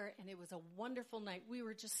was there. And it was a wonderful night. We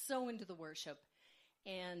were just so into the worship.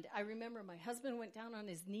 And I remember my husband went down on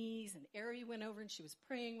his knees and Ari went over and she was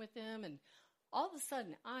praying with him. And all of a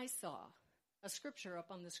sudden, I saw a scripture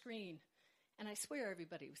up on the screen. And I swear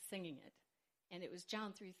everybody was singing it. And it was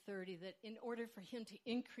John 3:30, that in order for him to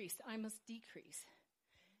increase, I must decrease.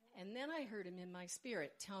 And then I heard him in my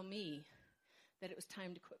spirit tell me that it was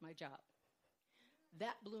time to quit my job.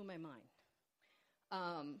 That blew my mind.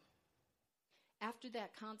 After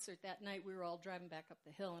that concert that night, we were all driving back up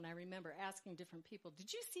the hill, and I remember asking different people,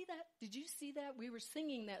 "Did you see that? Did you see that?" We were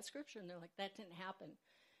singing that scripture, and they're like, "That didn't happen."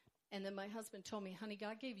 And then my husband told me, "Honey,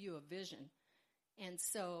 God gave you a vision." And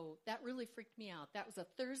so that really freaked me out. That was a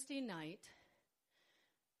Thursday night.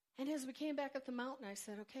 And as we came back up the mountain, I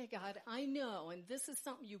said, "Okay, God, I know, and this is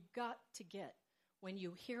something you got to get. When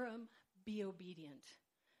you hear him, be obedient."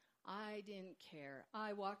 I didn't care.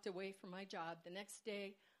 I walked away from my job. The next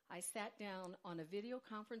day, I sat down on a video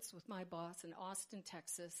conference with my boss in Austin,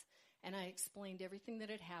 Texas, and I explained everything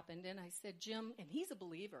that had happened. And I said, "Jim," and he's a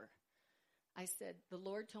believer, I said, "The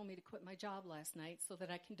Lord told me to quit my job last night so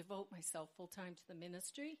that I can devote myself full-time to the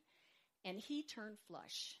ministry." And he turned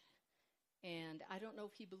flush. And I don't know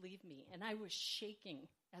if he believed me. And I was shaking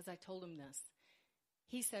as I told him this.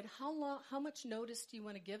 He said, how much notice do you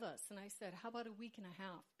want to give us? And I said, "How about a week and a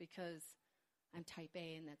half? Because I'm type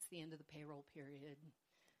A and that's the end of the payroll period."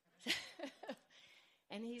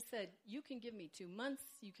 And he said, "You can give me 2 months.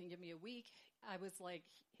 You can give me a week." I was like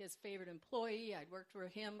his favorite employee. I'd worked for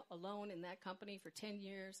him alone in that company for 10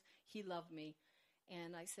 years. He loved me.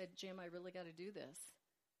 And I said, "Jim, I really got to do this."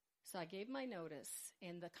 So I gave my notice,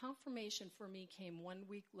 and the confirmation for me came 1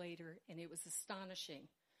 week later, and it was astonishing.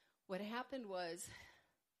 What happened was,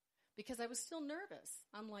 because I was still nervous,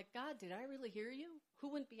 I'm like, "God, did I really hear you?" Who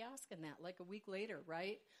wouldn't be asking that like a week later,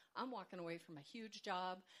 right? I'm walking away from a huge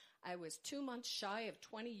job. I was 2 months shy of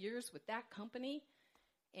 20 years with that company,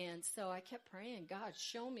 and so I kept praying, "God,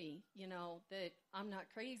 show me, that I'm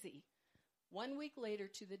not crazy." 1 week later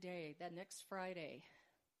to the day, that next Friday,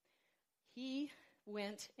 he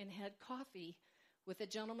went and had coffee with a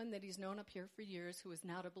gentleman that he's known up here for years who is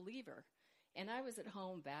not a believer. And I was at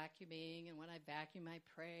home vacuuming, and when I vacuum, I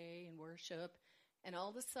pray and worship. And all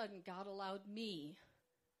of a sudden, God allowed me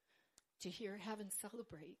to hear heaven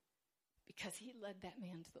celebrate because he led that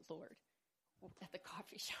man to the Lord at the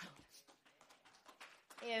coffee shop.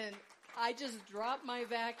 And I just dropped my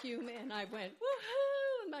vacuum, and I went,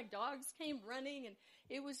 "Woohoo!" And my dogs came running, and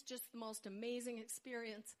it was just the most amazing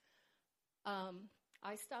experience.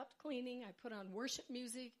 I stopped cleaning, I put on worship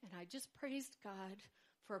music, and I just praised God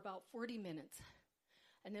for about 40 minutes.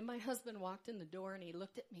 And then my husband walked in the door, and he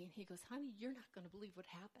looked at me, and he goes, "Honey, you're not going to believe what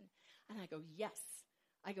happened." And I go, "Yes."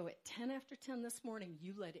 I go, "At 10 after 10 this morning,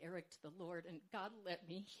 you led Eric to the Lord, and God let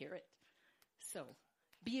me hear it." So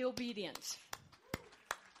be obedient.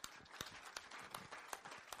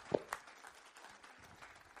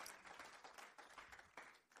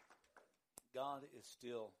 God is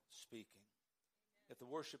still speaking. If the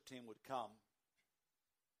worship team would come,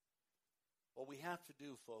 what we have to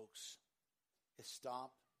do, folks, is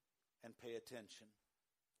stop and pay attention.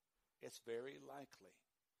 It's very likely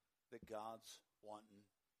that God's wanting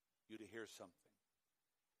you to hear something.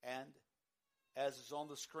 And as is on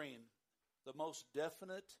the screen, the most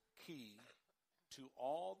definite key to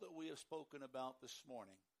all that we have spoken about this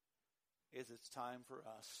morning is it's time for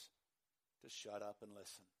us to shut up and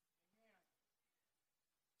listen.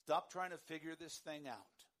 Stop trying to figure this thing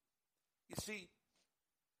out. You see,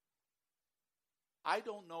 I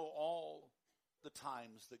don't know all the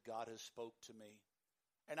times that God has spoke to me.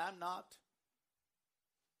 And I'm not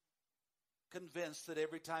convinced that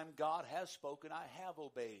every time God has spoken, I have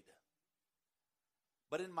obeyed.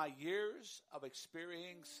 But in my years of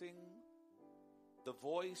experiencing the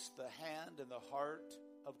voice, the hand, and the heart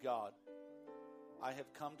of God, I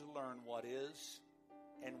have come to learn what is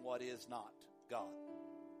and what is not God.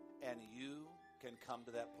 And you can come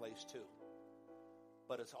to that place too.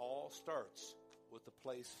 But it all starts with the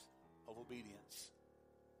place of obedience.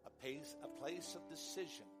 A place of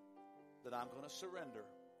decision that I'm going to surrender,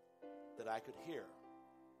 that I could hear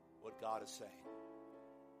what God is saying.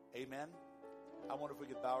 Amen? I wonder if we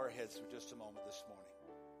could bow our heads for just a moment this morning.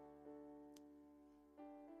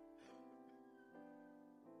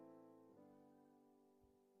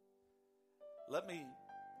 Let me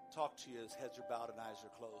talk to you as heads are bowed and eyes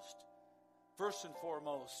are closed. First and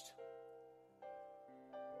foremost,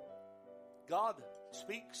 God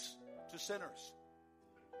speaks to sinners.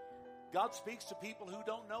 God speaks to people who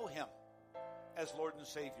don't know Him as Lord and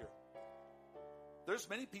Savior. There's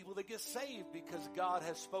many people that get saved because God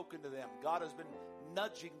has spoken to them. God has been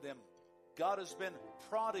nudging them. God has been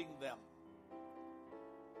prodding them.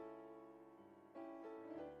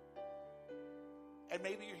 And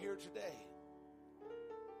maybe you're here today.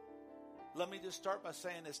 Let me just start by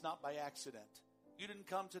saying it's not by accident. You didn't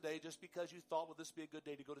come today just because you thought, well, this would be a good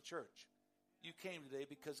day to go to church. You came today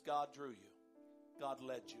because God drew you. God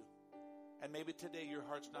led you. And maybe today your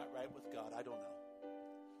heart's not right with God. I don't know.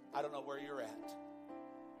 I don't know where you're at.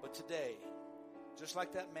 But today, just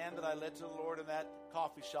like that man that I led to the Lord in that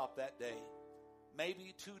coffee shop that day,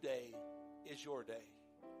 maybe today is your day.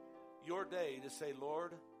 Your day to say,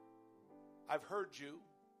 Lord, I've heard you,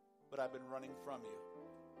 but I've been running from you.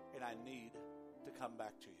 And I need to come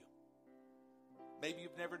back to you. Maybe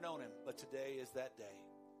you've never known Him, but today is that day.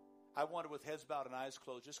 I wonder, with heads bowed and eyes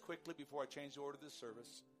closed, just quickly before I change the order of this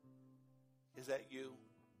service, is that you?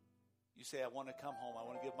 You say, I want to come home. I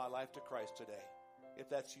want to give my life to Christ today. If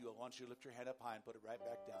that's you, I want you to lift your hand up high and put it right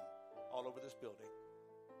back down all over this building.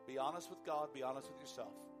 Be honest with God. Be honest with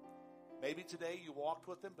yourself. Maybe today you walked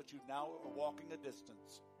with Him, but you now are walking a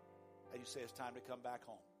distance. And you say, it's time to come back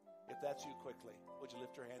home. If that's you, quickly, would you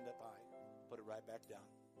lift your hand up high? Put it right back down.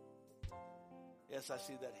 Yes, I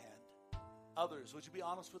see that hand. Others, would you be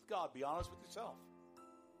honest with God? Be honest with yourself.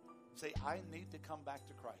 Say, I need to come back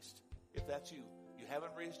to Christ. If that's you, you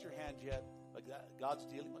haven't raised your hand yet, but God's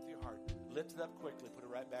dealing with your heart. Lift it up quickly. Put it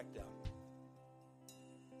right back down.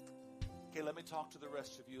 Okay, let me talk to the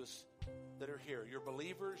rest of you that are here. You're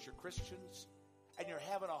believers, you're Christians, and you're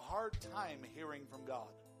having a hard time hearing from God.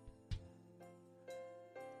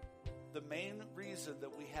 The main reason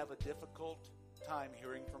that we have a difficult time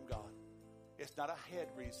hearing from God, it's not a head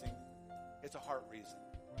reason, it's a heart reason.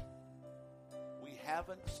 We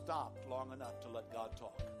haven't stopped long enough to let God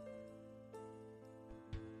talk.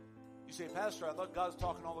 You say, Pastor, I thought God was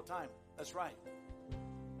talking all the time. That's right.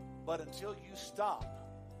 But until you stop,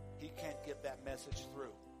 He can't get that message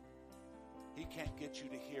through. He can't get you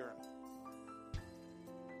to hear Him.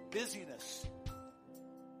 Busyness.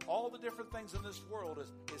 All the different things in this world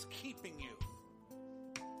is keeping you.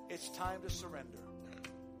 It's time to surrender.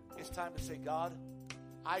 It's time to say, God,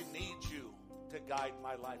 I need you to guide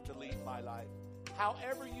my life, to lead my life.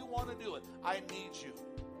 However you want to do it, I need you.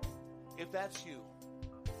 If that's you,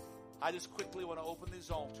 I just quickly want to open these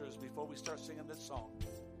altars before we start singing this song.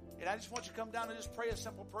 And I just want you to come down and just pray a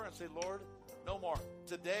simple prayer and say, Lord, no more.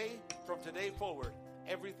 Today, from today forward,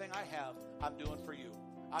 everything I have, I'm doing for you.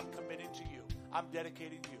 I'm committing to you. I'm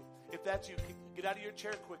dedicating you. If that's you, get out of your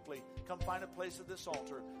chair quickly. Come find a place at this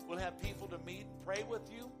altar. We'll have people to meet and pray with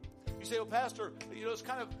you. You say, well, Pastor, it's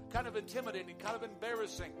kind of intimidating, kind of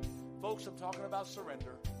embarrassing. Folks, I'm talking about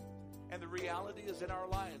surrender. And the reality is in our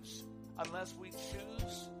lives, unless we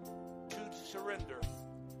choose to surrender,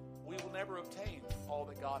 we will never obtain all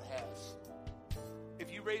that God has.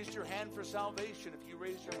 If you raised your hand for salvation, if you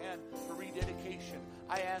raised your hand for rededication,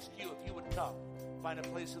 I ask you if you would come, find a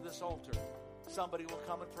place at this altar. Somebody will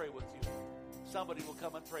come and pray with you. Somebody will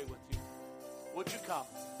come and pray with you. Would you come?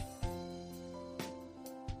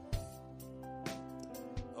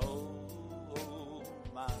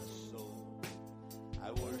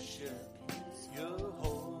 I worship your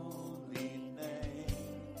holy name.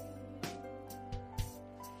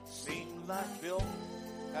 Seems like Bill,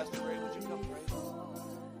 Pastor Ray, would you come pray?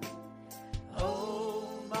 Oh,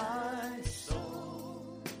 my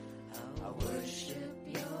soul, I worship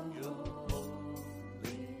your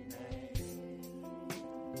holy name.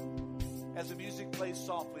 As the music plays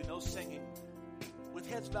softly, no singing, with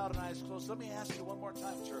heads bowed and eyes closed, let me ask you one more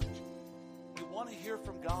time, church. You want to hear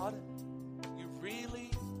from God? You really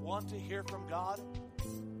want to hear from God?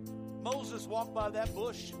 Moses walked by that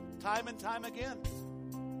bush time and time again.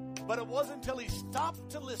 But it wasn't until he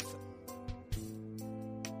stopped to listen,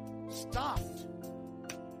 stopped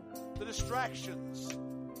the distractions,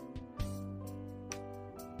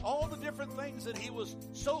 all the different things that he was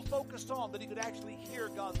so focused on, that he could actually hear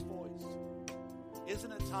God's voice.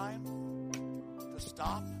 Isn't it time to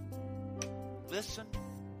stop, listen?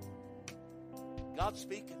 God's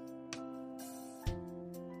speaking.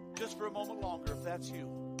 Just for a moment longer, if that's you,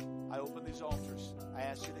 I open these altars. I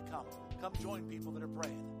ask you to come. Come join people that are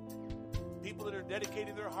praying. People that are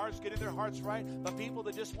dedicating their hearts, getting their hearts right, but people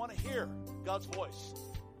that just want to hear God's voice.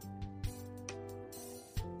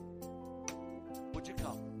 Would you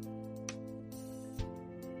come?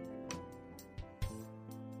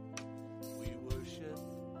 We worship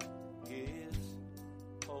His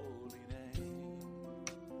holy name.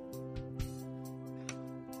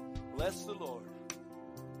 Bless the Lord.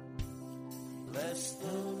 Bless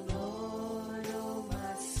the Lord, oh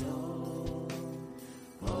my soul.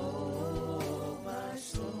 Oh, my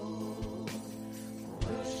soul.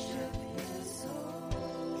 Worship His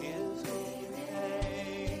holy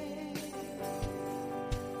name.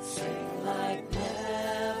 Sing like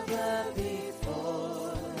never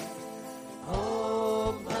before.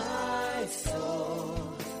 Oh, my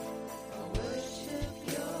soul. Worship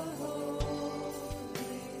your holy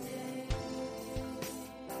name.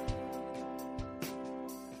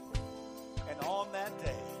 And on that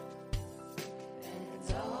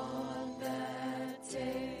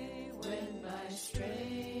day, when my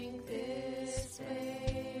strength is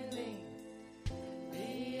failing,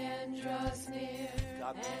 the end draws near,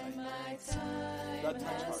 God, and my time God, touch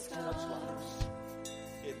has hearts, touch come. lives.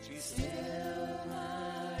 In Jesus' name. Still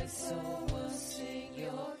my soul will sing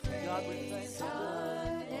your praise. God, we thank you,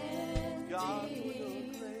 Lord. God, we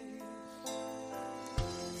Unending. praise.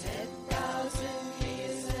 10,000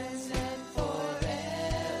 reasons and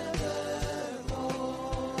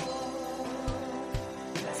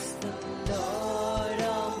bless the Lord,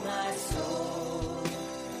 oh my soul.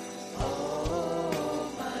 Oh,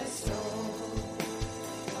 my soul.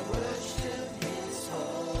 I worship His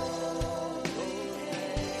holy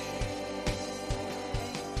name.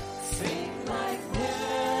 Sing like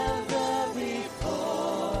never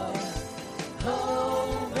before.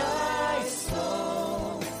 Oh, my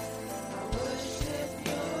soul. I worship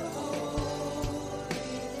your holy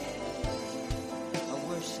name. I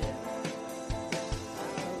worship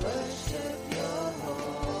your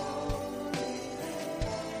holy name.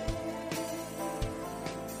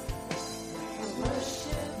 I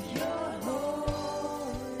worship your holy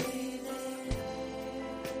name.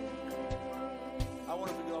 I want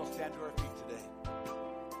to all stand to our feet today.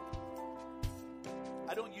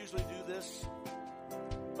 I don't usually do this,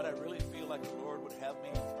 but I really feel like the Lord would have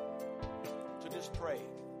me to just pray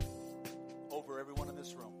over everyone in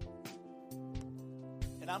this room.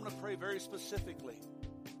 And I'm going to pray very specifically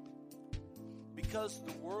because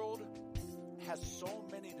the world has so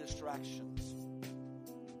many distractions.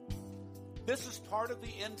 This is part of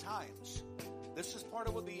the end times. This is part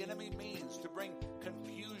of what the enemy means, to bring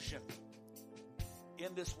confusion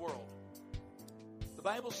in this world. The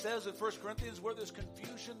Bible says in 1 Corinthians, where there's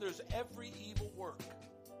confusion, there's every evil work.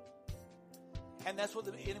 And that's what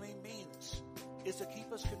the enemy means, is to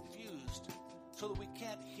keep us confused so that we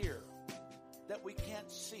can't hear, that we can't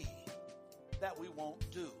see, that we won't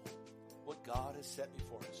do what God has set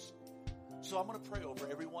before us. So I'm going to pray over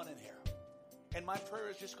everyone in here. And my prayer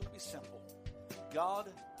is just going to be simple.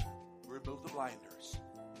 God, remove the blinders.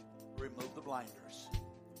 Remove the blinders.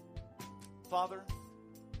 Father,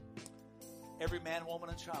 every man, woman,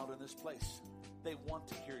 and child in this place, they want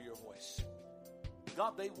to hear your voice.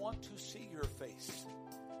 God, they want to see your face.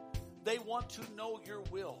 They want to know your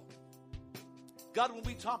will. God, when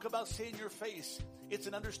we talk about seeing your face, it's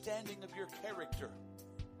an understanding of your character.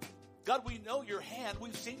 God, we know your hand.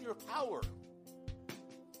 We've seen your power.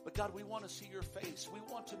 But God, we want to see your face. We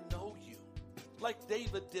want to know you. Like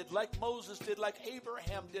David did, like Moses did, like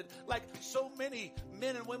Abraham did, like so many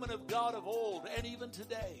men and women of God of old, and even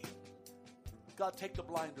today. God, take the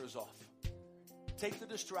blinders off. Take the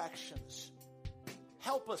distractions.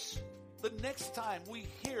 Help us the next time we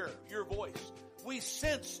hear your voice, we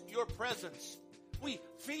sense your presence, we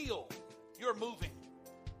feel your moving,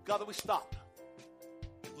 God, that we stop,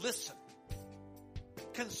 listen,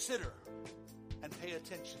 consider, and pay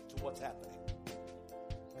attention to what's happening.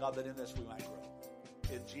 God, that in this we might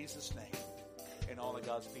grow. In Jesus' name, and all of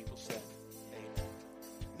God's people said, amen.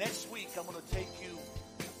 Next week, I'm going to take you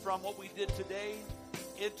from what we did today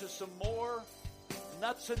into some more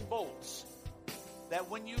nuts and bolts that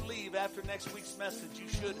when you leave after next week's message, you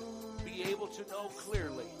should be able to know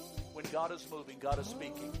clearly when God is moving, God is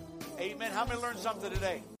speaking. Amen. How many learned something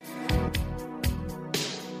today?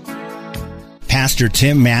 Pastor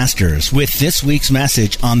Tim Masters with this week's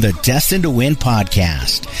message on the Destined to Win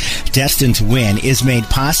podcast. Destined to Win is made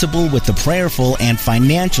possible with the prayerful and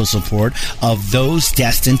financial support of those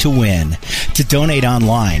destined to win. To donate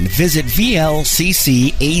online, visit vlccaz.org.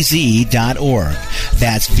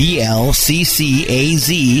 That's vlccaz.org.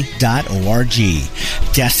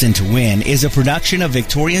 Destined to Win is a production of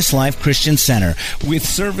Victorious Life Christian Center with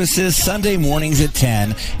services Sunday mornings at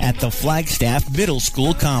 10 at the Flagstaff Middle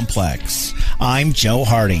School Complex. I'm Joe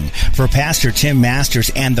Harding. For Pastor Tim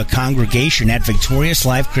Masters and the congregation at Victorious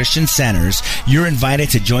Life Christian Centers, you're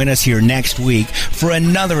invited to join us here next week for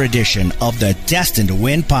another edition of the Destined to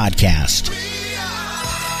Win podcast.